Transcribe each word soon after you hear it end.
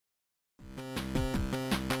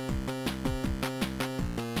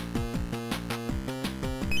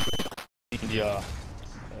Yeah.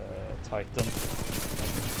 Titan.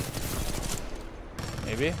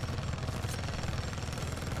 Maybe?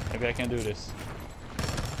 Maybe I can do this.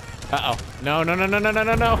 Uh-oh. No, no, no, no, no, no,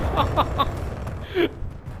 no, no.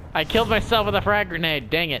 I killed myself with a frag grenade.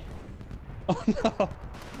 Dang it. Oh no.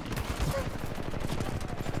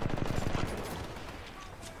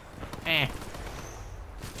 Eh.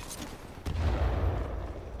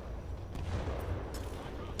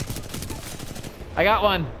 I got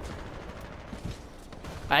one.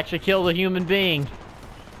 I actually killed a human being.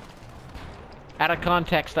 Out of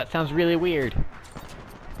context, that sounds really weird.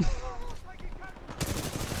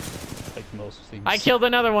 Like most things. I killed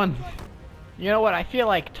another one. You know what? I feel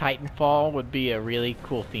like Titanfall would be a really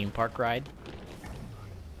cool theme park ride.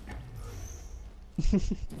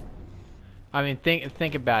 I mean,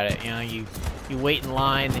 think about it. You know, you wait in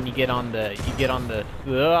line, then you get on the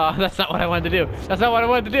that's not what I wanted to do. That's not what I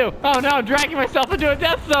wanted to do. Oh no, I'm dragging myself into a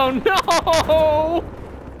death zone. No!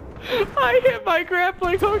 I hit my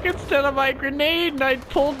grappling hook instead of my grenade, and I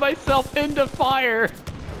pulled myself into fire.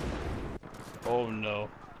 Oh no.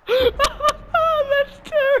 That's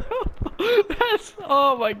terrible. That's,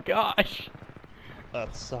 oh my gosh.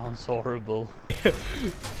 That sounds horrible.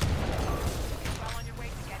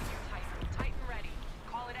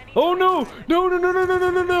 Oh no! No, no, no, no, no, no,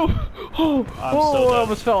 no, no! Oh, I'm oh, so I dead.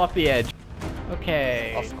 almost fell off the edge.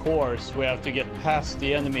 Okay. Of course, we have to get past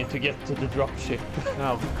the enemy to get to the dropship.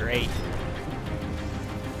 Oh, great.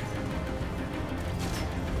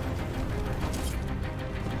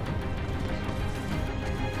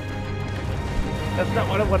 That's not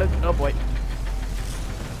what I wanted. Oh boy.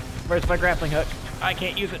 Where's my grappling hook? I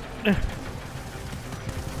can't use it.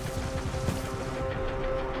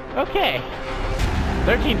 Okay.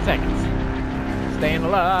 13 seconds. Staying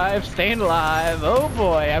alive, staying alive. Oh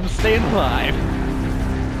boy, I'm staying alive.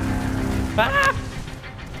 Ah!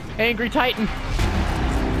 Angry Titan.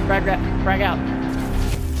 Frag out.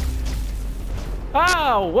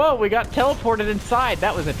 Oh, whoa, we got teleported inside.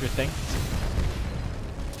 That was interesting.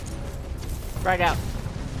 Frag out.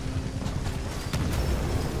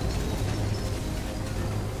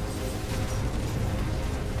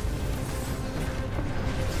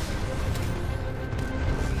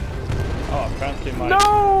 Oh, apparently my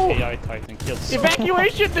No! AI Titan killed someone.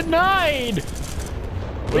 Evacuation denied!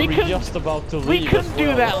 We were just about to leave. We couldn't as do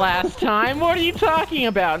well. that last time. What are you talking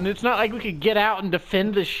about? And it's not like we could get out and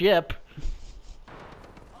defend the ship.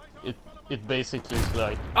 It basically is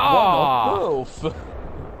like Aw. one of both.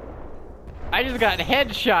 I just got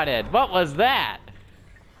headshotted. What was that?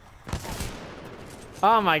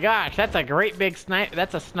 Oh my gosh, that's a great big sniper.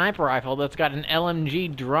 That's a sniper rifle that's got an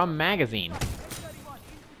LMG drum magazine.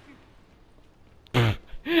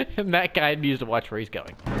 And that guy needs to watch where he's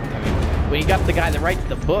going. When you got the guy that writes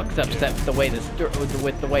the books upset with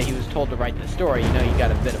the way he was told to write the story, you know you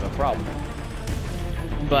got a bit of a problem.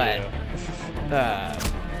 But,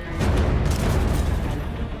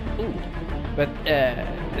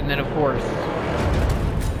 and then of course,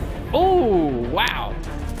 oh wow,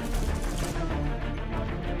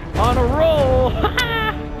 on a roll.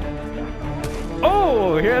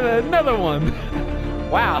 Oh, here's another one.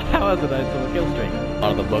 Wow, that was a nice little kill streak. A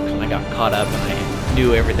lot of the books, and I got caught up, and I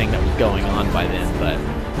knew everything that was going on by then, but...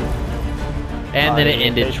 And then it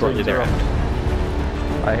ended shortly thereafter.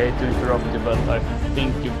 I hate to interrupt you, but I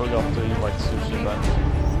think you forgot to invite Sushi back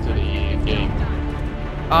to the game.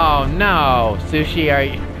 Oh no, Sushi,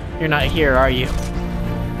 you're not here, are you?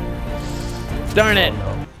 Darn it!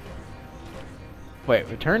 Oh, no. Wait,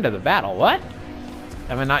 return to the battle, what?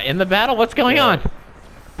 Am I not in the battle? What's going on?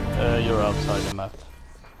 You're outside the map.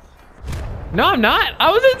 No, I'm not!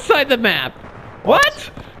 I was inside the map!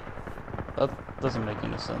 What? That doesn't make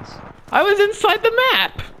any sense. I was inside the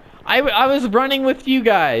map! I was running with you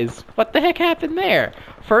guys. What the heck happened there?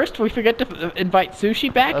 First, we forget to invite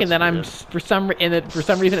Sushi back, That's and then weird. for some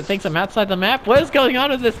reason it thinks I'm outside the map. What is going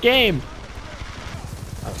on with this game?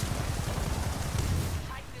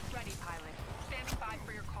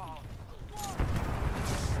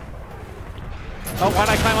 Oh, why'd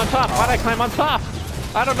I climb on top? Why'd I climb on top?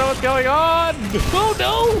 I don't know what's going on! Oh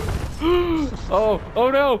no! Oh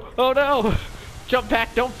no! Oh no! Jump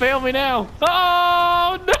back, don't fail me now!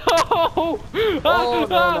 Oh no! Oh,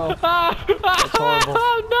 no. That's horrible.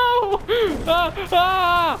 Oh no!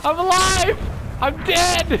 I'm alive! I'm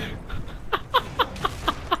dead!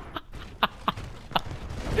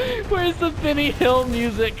 Where's the Benny Hill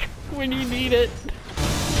music when you need it?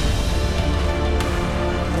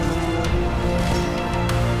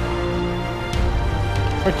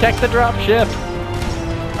 Protect the dropship!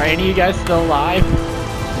 Are any of you guys still alive?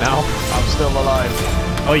 No? I'm still alive.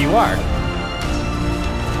 Oh, you are?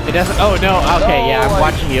 It doesn't. Oh no. Okay, yeah, I'm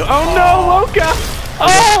watching you. Oh no, Loka!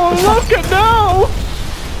 Oh, Loka, no!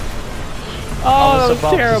 Oh, that was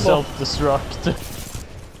terrible. To self-destruct.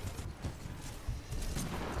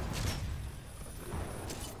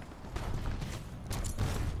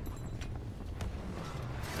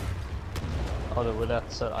 Although with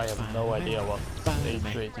that said, I have no idea what age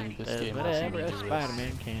rating this game has. Whatever a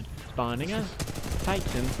Spider-Man can. Spawning a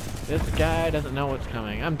Titan. This guy doesn't know what's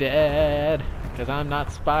coming. I'm dead. Because I'm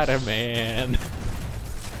not Spider-Man.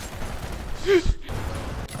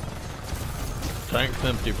 Tank's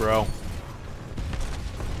empty, bro.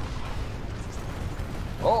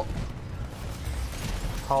 Oh!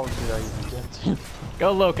 How did I even get him?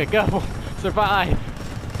 Go, Loka, go! Survive!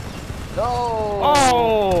 No!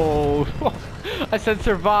 Oh! I said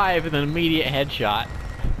survive with an immediate headshot.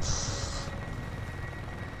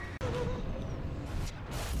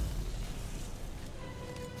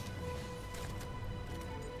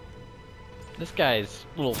 This guy's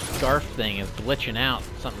little scarf thing is glitching out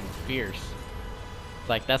something fierce. It's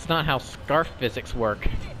like, that's not how scarf physics work.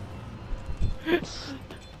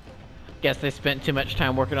 Guess they spent too much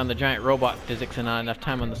time working on the giant robot physics and not enough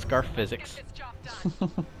time on the scarf physics.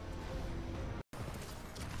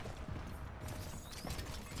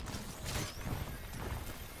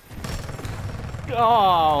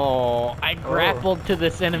 Oh, I grappled to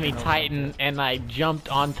this enemy Titan and I jumped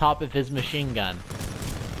on top of his machine gun.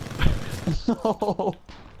 No.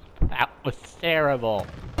 That was terrible.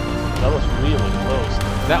 That was really close.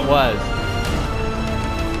 That was.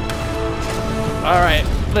 Alright,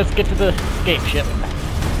 let's get to the escape ship.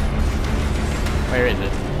 Where is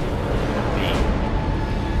it?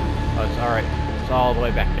 Oh, it's alright. It's all the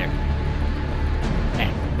way back there.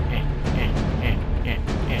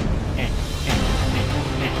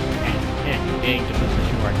 Getting to a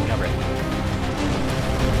position where I can cover it.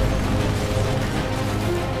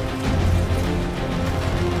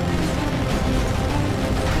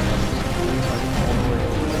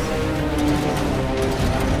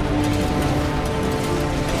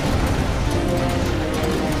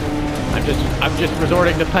 I'm just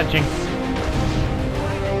resorting to punching.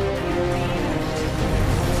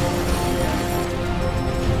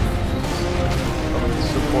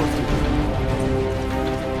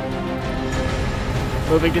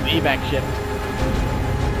 Moving to the evac ship.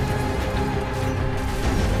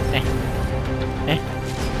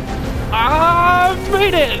 Ah,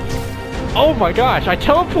 made it! Oh my gosh, I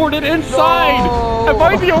teleported inside! No! Am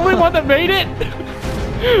I the only one that made it?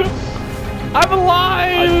 I'm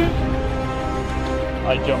alive!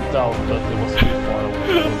 I jumped out, but it was too far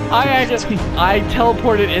away. I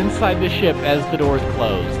teleported inside the ship as the doors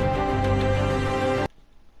closed.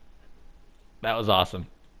 That was awesome.